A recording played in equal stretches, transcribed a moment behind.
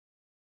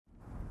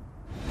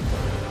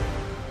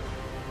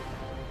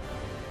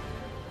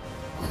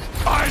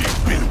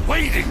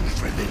waiting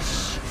for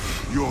this.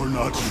 You're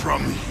not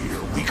from here.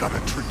 We got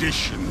a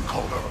tradition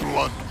called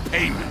blood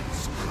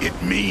payments. It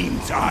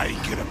means I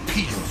get a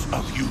piece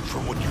of you for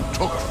what you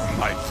took from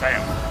my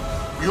family.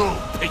 You'll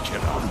pick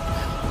it up.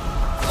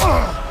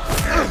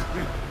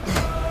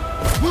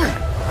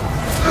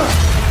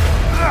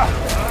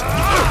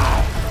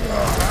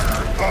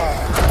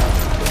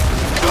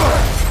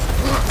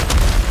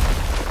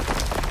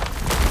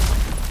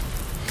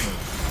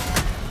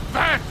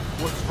 That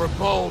was for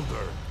Baldur.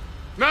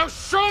 Now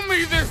show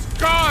me this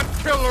god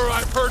killer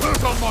I've heard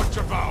so much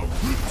about!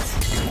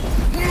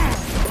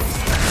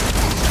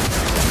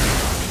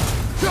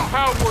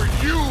 How were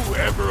you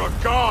ever a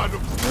god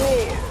of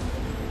war?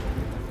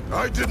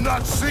 I did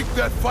not seek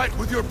that fight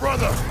with your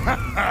brother.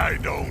 I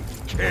don't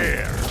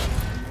care.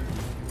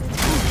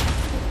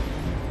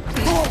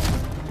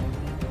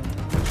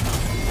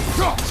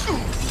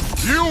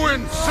 You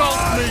insult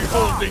me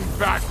holding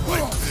back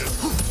like this.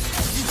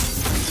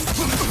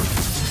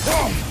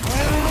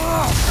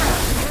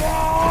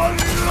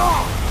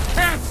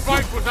 Can't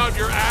fight without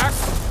your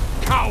axe,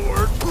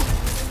 coward!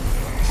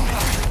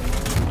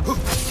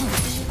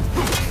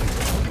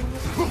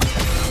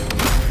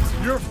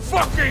 You're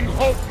fucking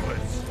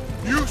hopeless!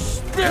 You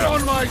spit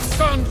on my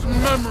son's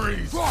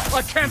memories!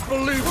 I can't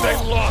believe they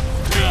lost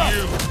to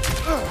you!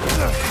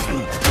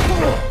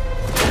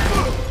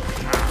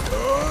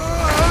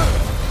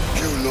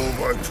 You know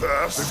my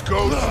past. The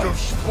ghost of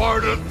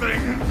Sparta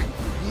thing?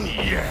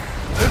 Yeah.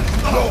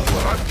 Know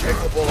what I'm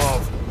capable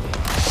of.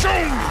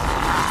 Show me!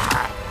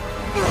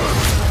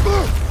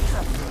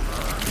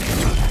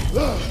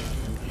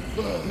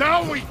 Now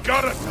we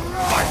gotta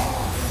fight!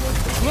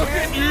 Look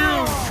at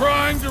you,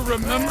 trying to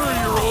remember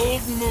your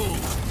old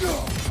moves.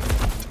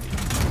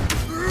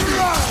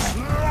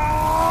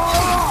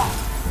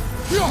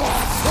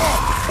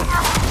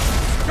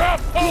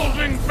 Stop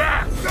holding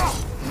back!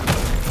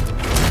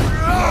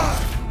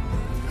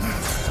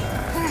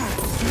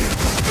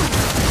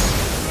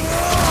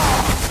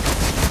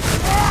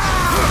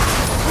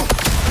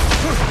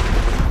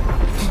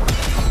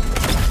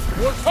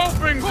 Was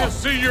hoping to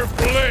see your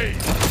blade.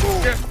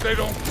 Guess they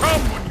don't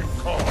come when you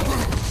call.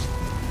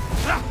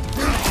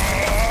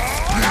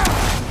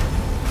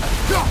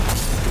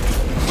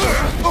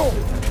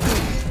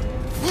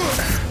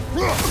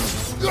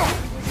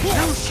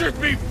 You should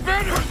be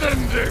better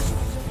than this!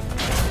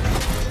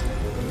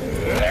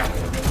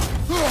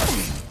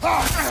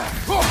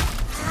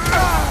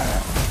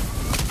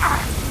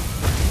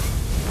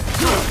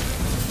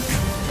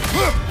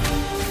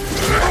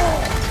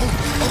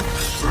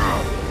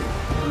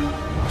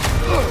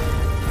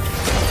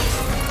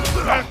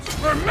 That's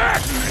for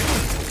madness!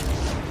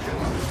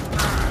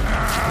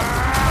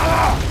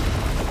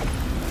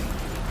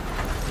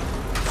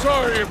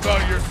 Sorry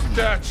about your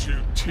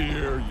statue,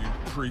 Tyr, you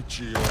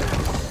preachy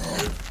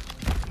old.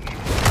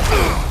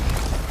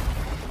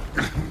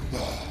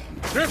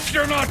 If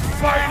you're not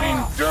fighting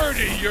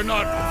dirty, you're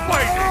not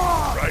fighting,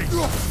 right?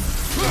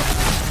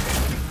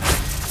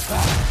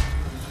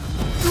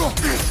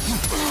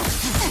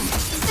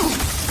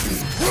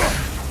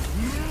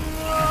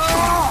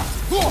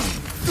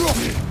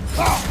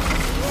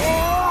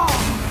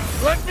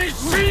 Let me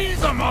see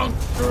the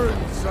monster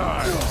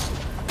inside!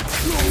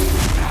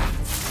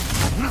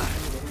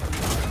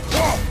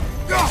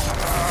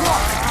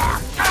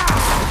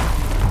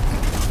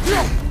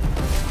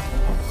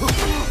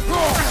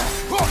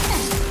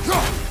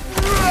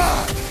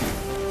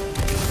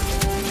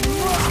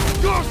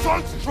 Your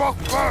son struck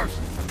first!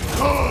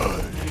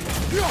 Good!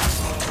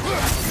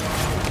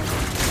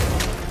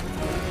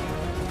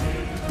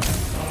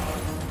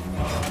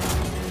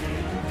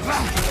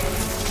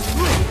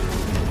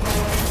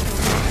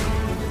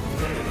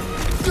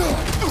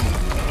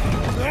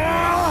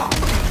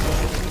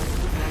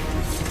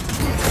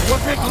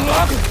 Was it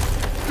luck?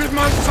 Did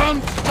my son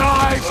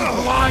die to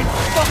blind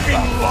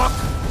fucking luck?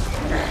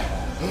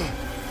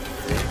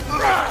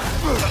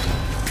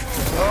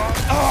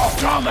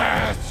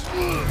 Dumbass!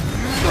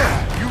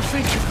 You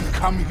think you can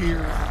come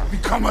here,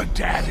 become a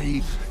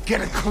daddy,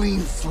 get a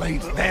clean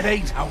slate? That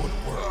ain't how it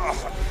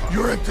works.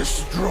 You're a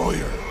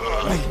destroyer,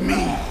 like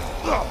me.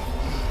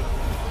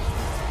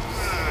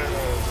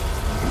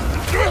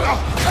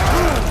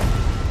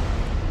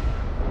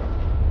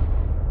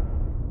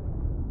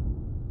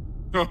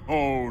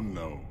 Oh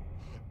no.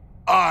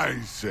 I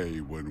say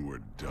when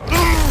we're done.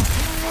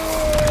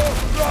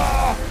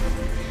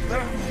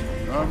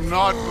 I'm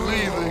not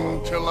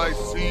leaving till I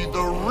see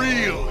the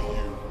real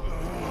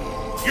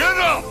you. Get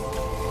up!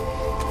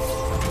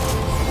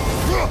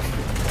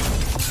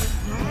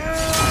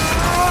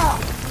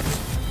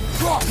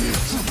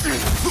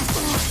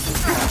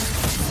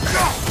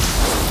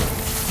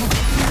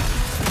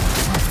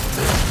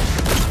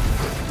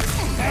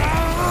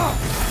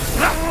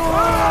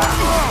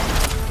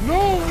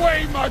 No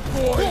way my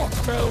boy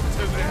fell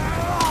to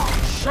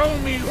them! Show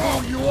me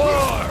who you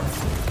are!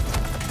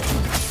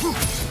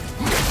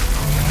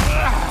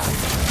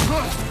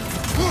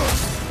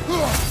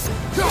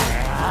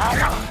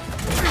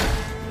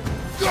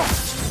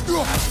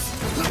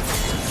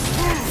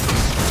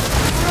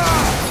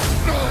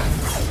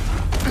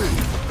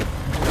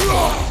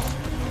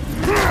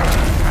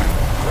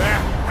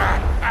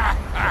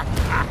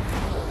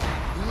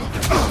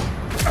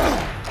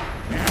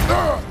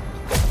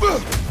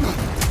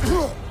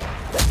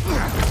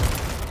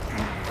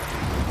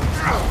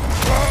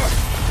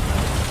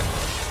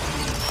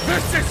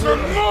 Sister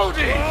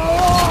Moody!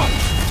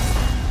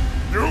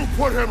 You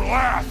put him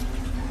last,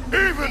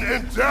 even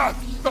in death!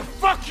 The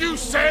fuck you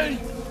say?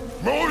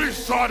 Moody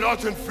sought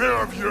us in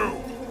fear of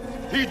you.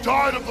 He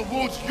died of the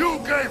wounds you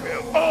gave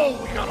him.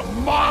 Oh, we got a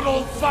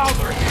model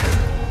father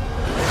here.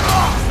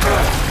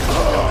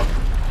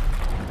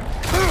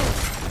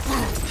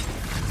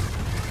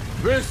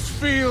 This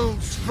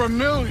feels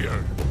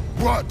familiar.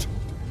 What?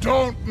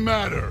 Don't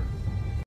matter.